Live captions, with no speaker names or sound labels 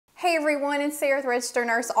Hey everyone, it's Sarah with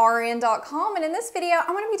registerednursern.com, and in this video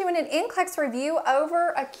I'm going to be doing an NCLEX review over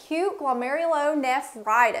acute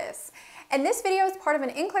glomerulonephritis. And this video is part of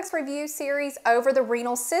an NCLEX review series over the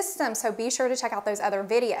renal system, so be sure to check out those other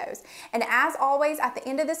videos. And as always, at the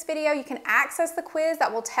end of this video, you can access the quiz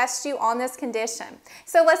that will test you on this condition.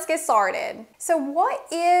 So let's get started. So what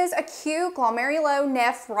is acute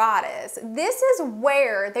glomerulonephritis? This is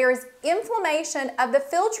where there is inflammation of the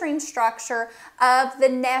filtering structure of the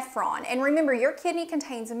nephron. And remember, your kidney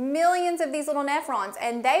contains millions of these little nephrons,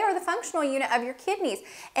 and they are the functional unit of your kidneys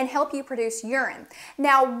and help you produce urine.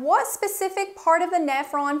 Now, what specific part of the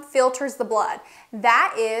nephron filters the blood?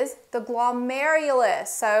 That is the glomerulus.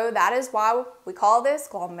 So that is why we call this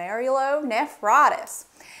glomerulonephritis.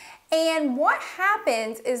 And what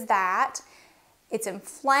happens is that it's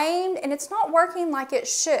inflamed and it's not working like it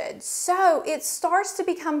should. So it starts to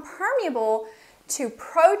become permeable to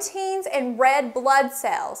proteins and red blood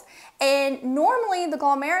cells. And normally the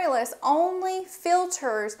glomerulus only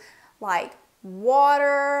filters like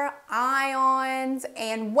water, ions,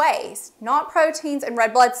 and waste, not proteins and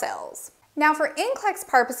red blood cells. Now for NCLEX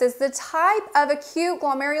purposes, the type of acute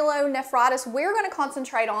glomerulonephritis we're going to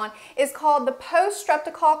concentrate on is called the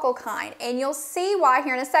poststreptococcal kind, and you'll see why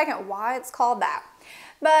here in a second, why it's called that.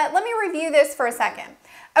 But let me review this for a second.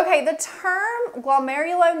 Okay, the term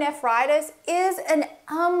glomerulonephritis is an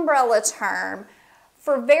umbrella term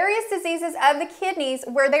for various diseases of the kidneys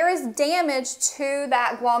where there is damage to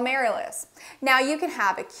that glomerulus. Now you can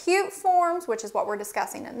have acute forms, which is what we're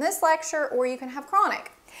discussing in this lecture, or you can have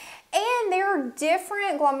chronic. And there are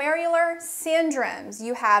different glomerular syndromes.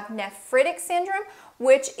 You have nephritic syndrome,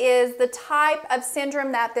 which is the type of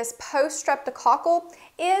syndrome that this poststreptococcal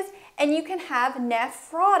is, and you can have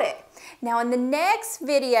nephrotic. Now in the next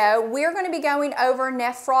video, we're going to be going over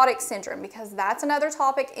nephrotic syndrome because that's another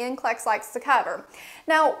topic NCLEX likes to cover.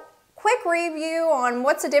 Now, quick review on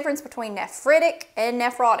what's the difference between nephritic and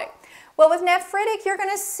nephrotic. Well, with nephritic, you're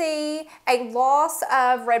going to see a loss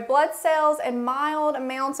of red blood cells and mild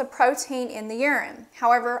amounts of protein in the urine.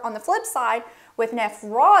 However, on the flip side, with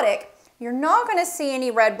nephrotic, you're not going to see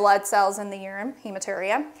any red blood cells in the urine,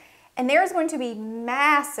 hematuria, and there's going to be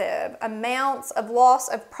massive amounts of loss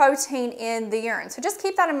of protein in the urine. So just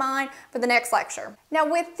keep that in mind for the next lecture. Now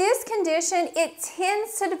with this condition, it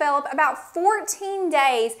tends to develop about 14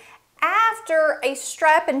 days after a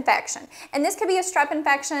strep infection. And this could be a strep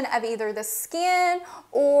infection of either the skin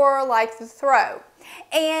or like the throat.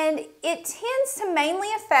 And it tends to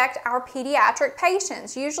mainly affect our pediatric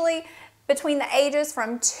patients, usually between the ages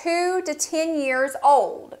from 2 to 10 years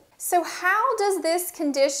old. So how does this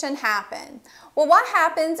condition happen? Well, what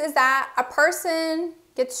happens is that a person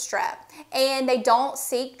gets strep and they don't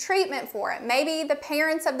seek treatment for it. Maybe the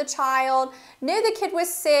parents of the child knew the kid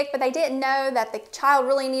was sick, but they didn't know that the child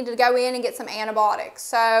really needed to go in and get some antibiotics.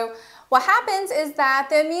 So what happens is that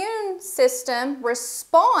the immune system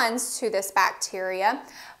responds to this bacteria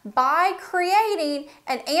by creating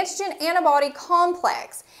an antigen-antibody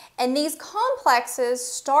complex. And these complexes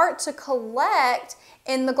start to collect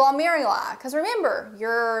in the glomeruli, because remember,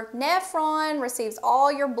 your nephron receives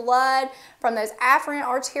all your blood from those afferent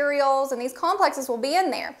arterioles, and these complexes will be in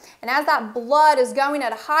there. And as that blood is going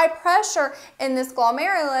at a high pressure in this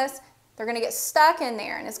glomerulus, they're going to get stuck in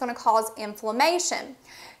there, and it's going to cause inflammation.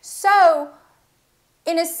 So,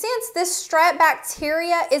 in a sense, this strep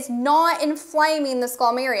bacteria is not inflaming this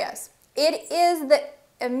glomerulus. It is the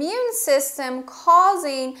immune system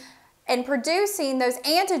causing and producing those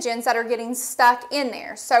antigens that are getting stuck in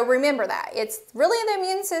there. So remember that. It's really the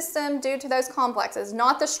immune system due to those complexes,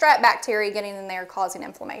 not the strep bacteria getting in there causing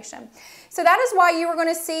inflammation. So that is why you are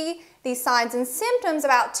going to see these signs and symptoms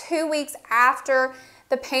about 2 weeks after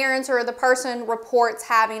the parents or the person reports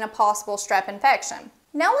having a possible strep infection.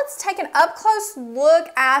 Now let's take an up-close look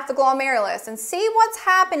at the glomerulus and see what's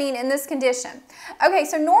happening in this condition. Okay,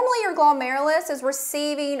 so normally your glomerulus is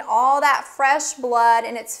receiving all that fresh blood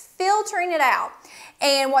and it's filtering it out.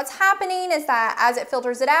 And what's happening is that as it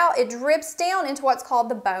filters it out, it drips down into what's called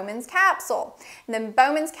the Bowman's capsule. And then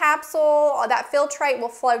Bowman's capsule, that filtrate will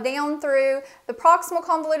flow down through the proximal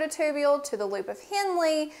convoluted tubule to the loop of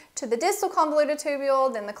Henle, to the distal convoluted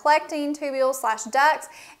tubule, then the collecting tubule / ducts,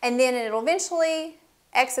 and then it'll eventually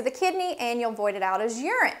exit the kidney and you'll void it out as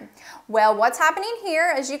urine. Well, what's happening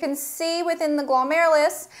here, as you can see within the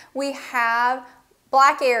glomerulus, we have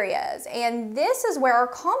black areas, and this is where our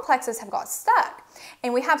complexes have got stuck,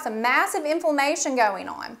 and we have some massive inflammation going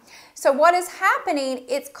on. So what is happening,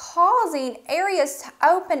 it's causing areas to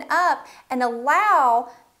open up and allow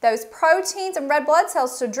those proteins and red blood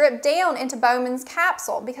cells to drip down into Bowman's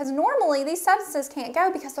capsule, because normally these substances can't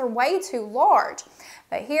go because they're way too large.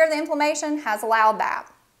 But here the inflammation has allowed that.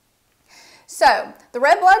 So the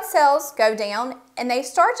red blood cells go down and they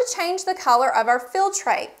start to change the color of our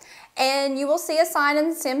filtrate. And you will see a sign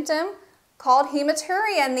and symptom called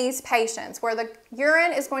hematuria in these patients, where the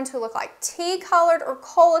urine is going to look like tea-colored or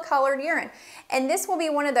cola-colored urine. And this will be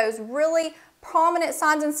one of those really prominent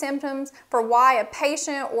signs and symptoms for why a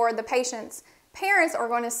patient or the patient's parents are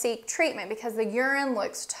going to seek treatment, because the urine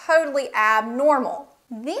looks totally abnormal.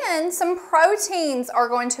 Then some proteins are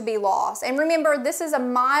going to be lost. And remember, this is a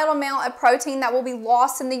mild amount of protein that will be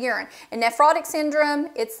lost in the urine. In nephrotic syndrome,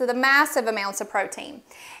 it's the massive amounts of protein.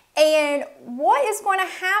 And what is going to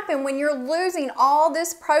happen when you're losing all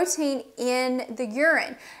this protein in the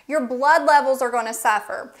urine? Your blood levels are going to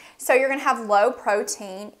suffer. So you're going to have low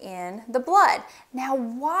protein in the blood. Now,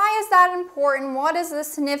 why is that important? What is the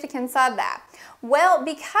significance of that? Well,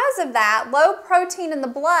 because of that, low protein in the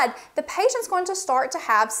blood, the patient's going to start to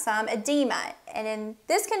have some edema. And in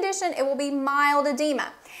this condition, it will be mild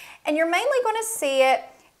edema. And you're mainly going to see it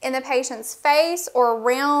in the patient's face or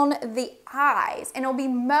around the eyes, and it'll be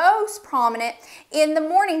most prominent in the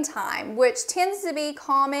morning time, which tends to be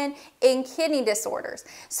common in kidney disorders.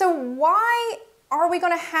 So why are we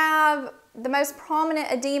going to have the most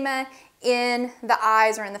prominent edema in the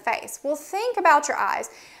eyes or in the face? Well, think about your eyes.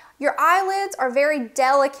 Your eyelids are very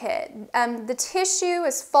delicate. The tissue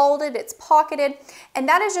is folded, it's pocketed, and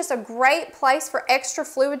that is just a great place for extra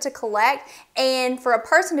fluid to collect and for a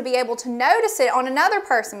person to be able to notice it on another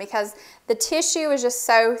person, because the tissue is just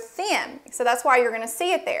so thin. So that's why you're going to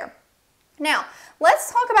see it there. Now,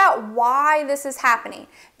 let's talk about why this is happening.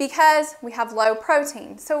 Because we have low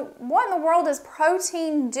protein. So what in the world does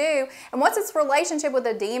protein do, and what's its relationship with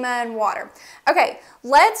edema and water? Okay,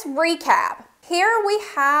 let's recap. Here we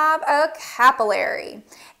have a capillary,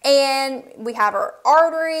 and we have our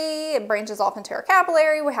artery, it branches off into our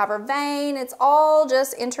capillary, we have our vein, it's all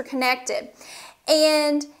just interconnected.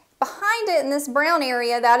 And behind it in this brown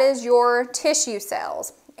area, that is your tissue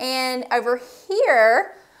cells. And over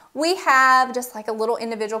here, we have just like a little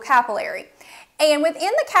individual capillary. And within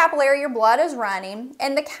the capillary, your blood is running,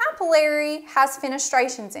 and the capillary has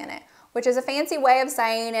fenestrations in it, which is a fancy way of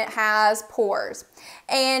saying it has pores.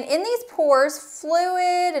 And in these pores,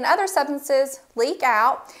 fluid and other substances leak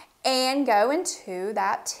out and go into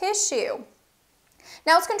that tissue.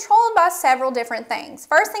 Now, it's controlled by several different things.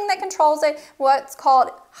 First thing that controls it, what's called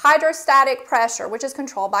hydrostatic pressure, which is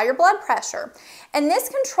controlled by your blood pressure. And this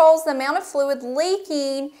controls the amount of fluid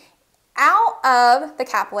leaking out of the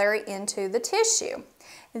capillary into the tissue.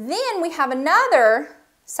 Then we have another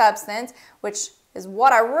substance, which is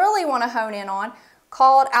what I really want to hone in on,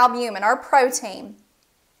 called albumin, or protein.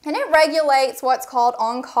 And it regulates what's called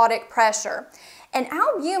oncotic pressure. And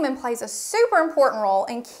albumin plays a super important role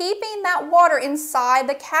in keeping that water inside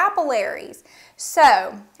the capillaries.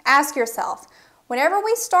 So, ask yourself, whenever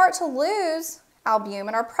we start to lose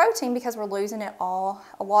albumin or protein, because we're losing it a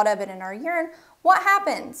lot of it in our urine, what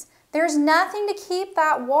happens? There's nothing to keep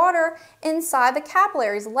that water inside the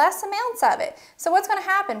capillaries, less amounts of it. So what's going to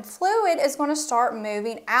happen? Fluid is going to start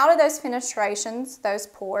moving out of those fenestrations, those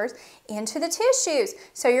pores, into the tissues.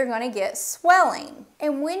 So you're going to get swelling.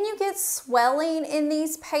 And when you get swelling in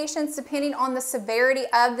these patients, depending on the severity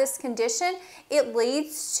of this condition, it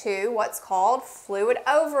leads to what's called fluid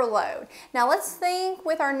overload. Now let's think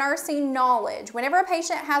with our nursing knowledge. Whenever a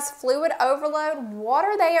patient has fluid overload, what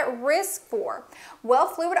are they at risk for? Well,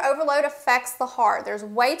 fluid overload affects the heart. There's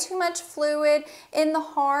way too much fluid in the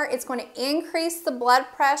heart. It's going to increase the blood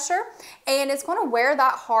pressure, and it's going to wear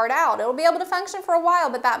that heart out. It'll be able to function for a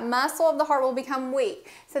while, but that muscle of the heart will become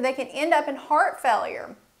weak. So they can end up in heart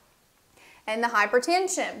failure and the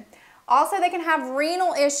hypertension. Also, they can have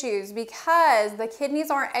renal issues because the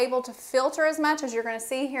kidneys aren't able to filter as much, as you're going to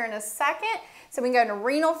see here in a second. So we can go into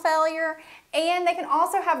renal failure, and they can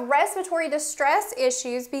also have respiratory distress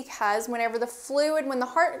issues because when the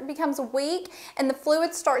heart becomes weak and the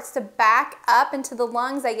fluid starts to back up into the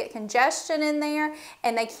lungs, they get congestion in there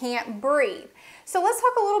and they can't breathe. So let's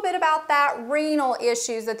talk a little bit about that renal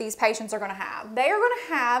issues that these patients are going to have. They are going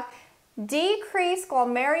to have decreased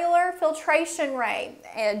glomerular filtration rate,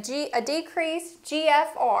 a decreased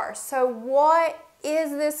GFR. So what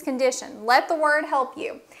is this condition? Let the word help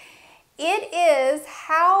you. It is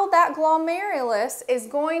how that glomerulus is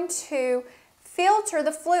going to filter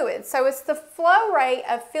the fluids. So it's the flow rate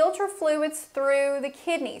of filter fluids through the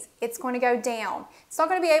kidneys. It's going to go down. It's not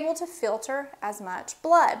going to be able to filter as much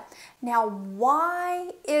blood. Now,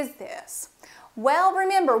 why is this? Well,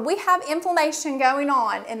 remember, we have inflammation going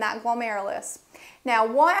on in that glomerulus. Now,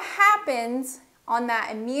 what happens on that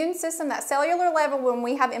immune system, that cellular level when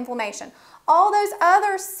we have inflammation? All those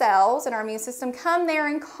other cells in our immune system come there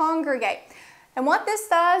and congregate. And what this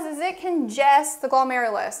does is it congests the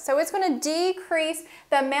glomerulus. So it's going to decrease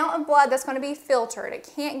the amount of blood that's going to be filtered. It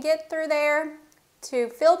can't get through there to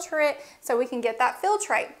filter it, so we can get that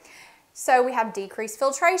filtrate. So we have decreased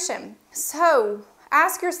filtration. So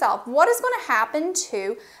ask yourself, what is going to happen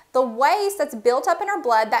to the waste that's built up in our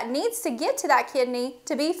blood that needs to get to that kidney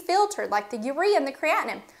to be filtered, like the urea and the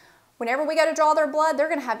creatinine? Whenever we go to draw their blood, they're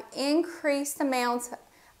going to have increased amounts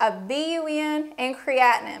of BUN and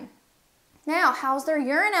creatinine. Now, how's their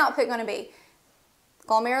urine output going to be?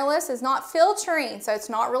 Glomerulus is not filtering, so it's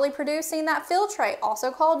not really producing that filtrate, also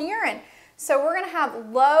called urine. So we're going to have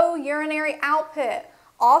low urinary output,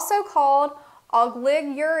 also called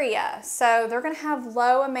oliguria. So they're going to have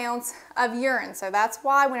low amounts of urine. So that's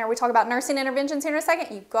why whenever we talk about nursing interventions here in a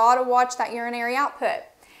second, you've got to watch that urinary output.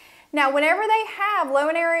 Now, whenever they have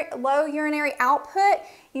low urinary output,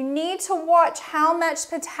 you need to watch how much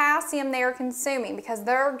potassium they are consuming because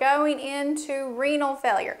they're going into renal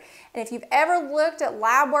failure. And if you've ever looked at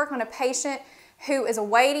lab work on a patient who is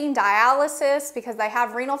awaiting dialysis because they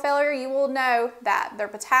have renal failure, you will know that their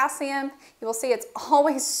potassium, you will see it's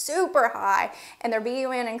always super high, and their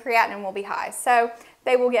BUN and creatinine will be high. So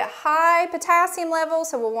they will get high potassium levels,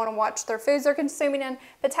 so we'll want to watch their foods they're consuming in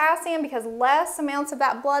potassium because less amounts of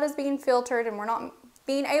that blood is being filtered and we're not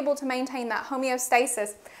being able to maintain that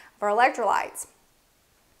homeostasis of our electrolytes.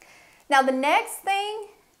 Now the next thing,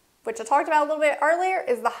 which I talked about a little bit earlier,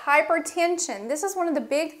 is the hypertension. This is one of the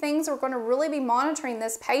big things we're going to really be monitoring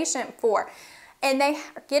this patient for. And they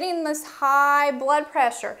are getting this high blood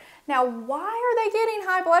pressure. Now, why are they getting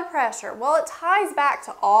high blood pressure? Well, it ties back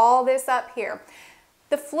to all this up here.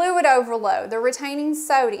 The fluid overload, they're retaining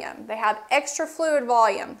sodium, they have extra fluid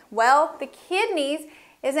volume. Well, the kidneys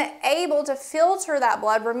isn't able to filter that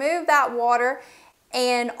blood, remove that water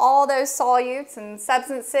and all those solutes and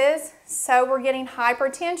substances, so we're getting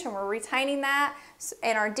hypertension. We're retaining that,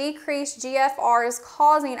 and our decreased GFR is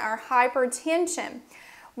causing our hypertension.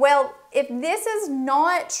 Well, if this is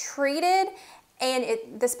not treated and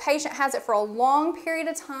this patient has it for a long period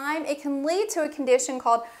of time, it can lead to a condition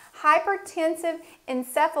called hypertensive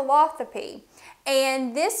encephalopathy.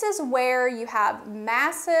 And this is where you have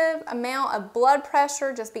massive amount of blood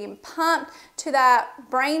pressure just being pumped to that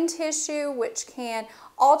brain tissue, which can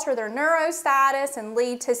alter their neurostatus and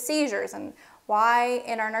lead to seizures. And why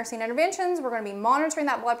in our nursing interventions, we're going to be monitoring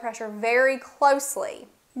that blood pressure very closely.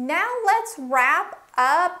 Now let's wrap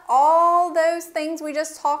up all those things we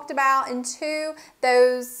just talked about into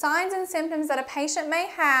those signs and symptoms that a patient may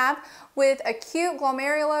have with acute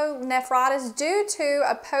glomerulonephritis due to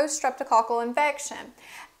a poststreptococcal infection.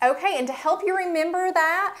 Okay, and to help you remember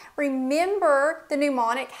that, remember the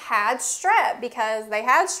mnemonic had strep because they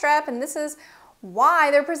had strep, and this is why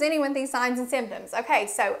they're presenting with these signs and symptoms. Okay,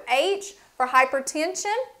 so H for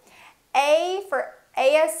hypertension, A for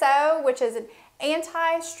ASO, which is an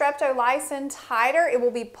anti-streptolysin titer. It will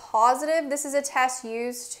be positive. This is a test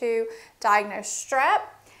used to diagnose strep.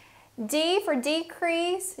 D for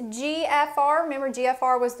decrease, GFR. Remember,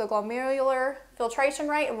 GFR was the glomerular filtration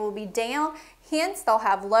rate. It will be down. Hence, they'll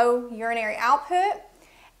have low urinary output.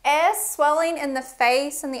 S, swelling in the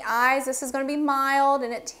face and the eyes. This is going to be mild,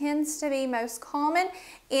 and it tends to be most common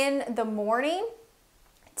in the morning.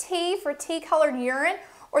 T for tea-colored urine,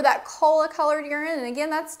 or that cola-colored urine, and again,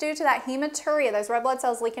 that's due to that hematuria, those red blood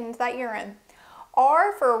cells leaking into that urine.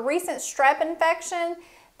 R for a recent strep infection.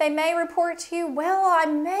 They may report to you, well,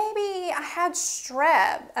 maybe I had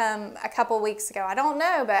strep a couple weeks ago. I don't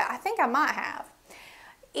know, but I think I might have.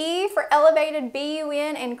 E for elevated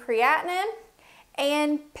BUN and creatinine.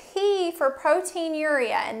 And P for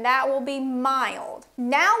proteinuria, and that will be mild.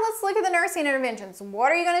 Now let's look at the nursing interventions.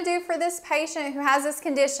 What are you going to do for this patient who has this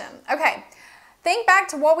condition? Okay. Think back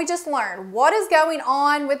to what we just learned. What is going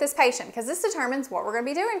on with this patient? Because this determines what we're going to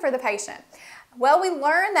be doing for the patient. Well, we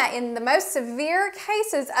learned that in the most severe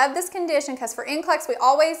cases of this condition, because for NCLEX we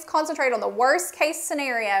always concentrate on the worst case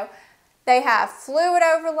scenario, they have fluid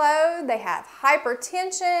overload, they have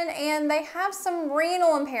hypertension, and they have some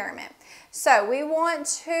renal impairment. So we want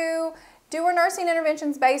to do our nursing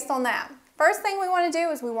interventions based on that. First thing we want to do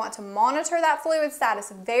is we want to monitor that fluid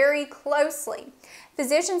status very closely.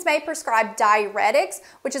 Physicians may prescribe diuretics,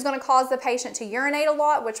 which is going to cause the patient to urinate a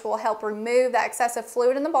lot, which will help remove that excessive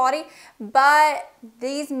fluid in the body, but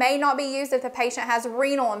these may not be used if the patient has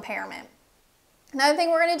renal impairment. Another thing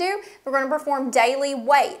we're going to do, we're going to perform daily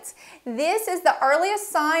weights. This is the earliest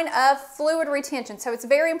sign of fluid retention, so it's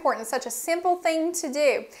very important. It's such a simple thing to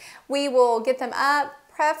do. We will get them up,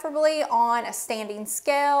 preferably on a standing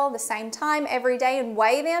scale the same time every day and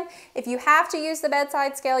weigh them. If you have to use the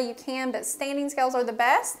bedside scale, you can, but standing scales are the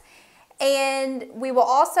best. And we will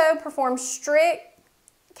also perform strict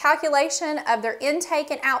calculation of their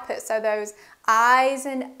intake and output, so those I's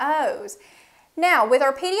and O's. Now, with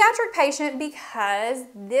our pediatric patient, because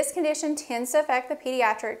this condition tends to affect the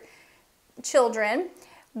pediatric children,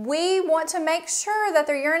 we want to make sure that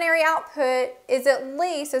their urinary output is at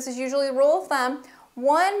least, this is usually the rule of thumb,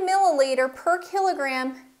 1 milliliter per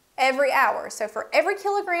kilogram every hour. So for every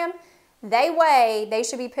kilogram they weigh, they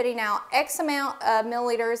should be putting out X amount of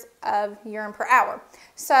milliliters of urine per hour.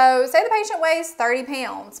 So say the patient weighs 30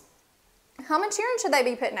 pounds. How much urine should they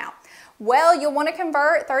be putting out? Well, you'll want to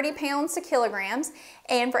convert 30 pounds to kilograms,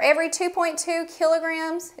 and for every 2.2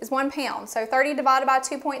 kilograms is 1 pound. So 30 divided by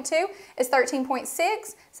 2.2 is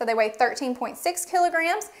 13.6, so they weigh 13.6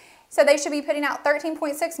 kilograms. So they should be putting out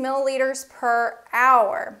 13.6 milliliters per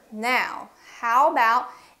hour. Now, how about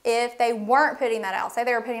if they weren't putting that out? Say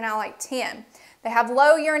they were putting out like 10. They have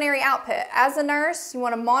low urinary output. As a nurse, you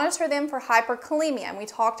want to monitor them for hyperkalemia, and we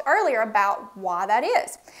talked earlier about why that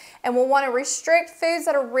is. And we'll want to restrict foods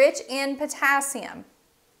that are rich in potassium.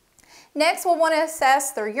 Next, we'll want to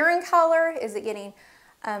assess their urine color. Is it getting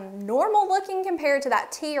normal looking compared to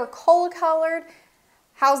that tea or cola colored?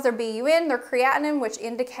 How's their BUN, their creatinine, which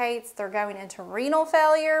indicates they're going into renal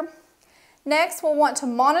failure? Next, we'll want to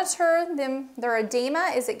monitor their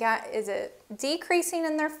edema. Is it decreasing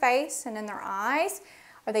in their face and in their eyes?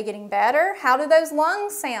 Are they getting better? How do those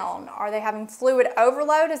lungs sound? Are they having fluid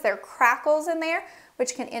overload? Is there crackles in there,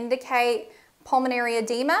 which can indicate pulmonary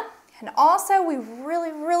edema? And also, we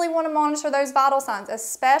really want to monitor those vital signs,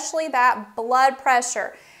 especially that blood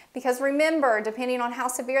pressure. Because remember, depending on how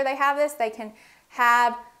severe they have this, they can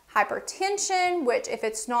have hypertension, which if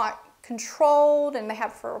it's not controlled and they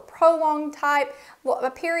have for a prolonged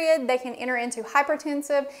period, they can enter into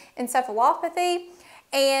hypertensive encephalopathy,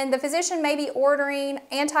 and the physician may be ordering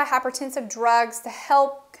antihypertensive drugs to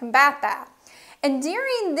help combat that. And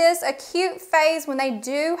during this acute phase, when they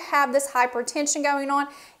do have this hypertension going on,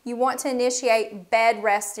 you want to initiate bed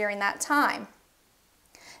rest during that time.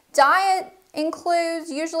 Diet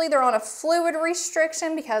includes, usually they're on a fluid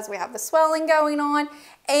restriction because we have the swelling going on,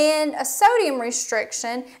 and a sodium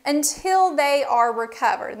restriction until they are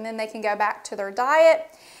recovered, and then they can go back to their diet.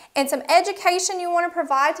 And some education you want to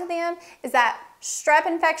provide to them is that strep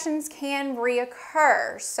infections can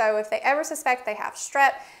reoccur. So if they ever suspect they have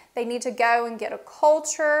strep, they need to go and get a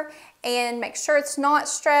culture and make sure it's not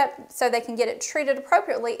strep so they can get it treated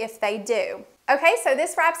appropriately if they do. Okay, so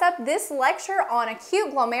this wraps up this lecture on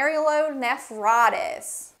acute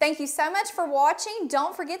glomerulonephritis. Thank you so much for watching.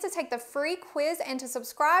 Don't forget to take the free quiz and to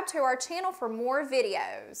subscribe to our channel for more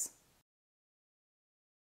videos.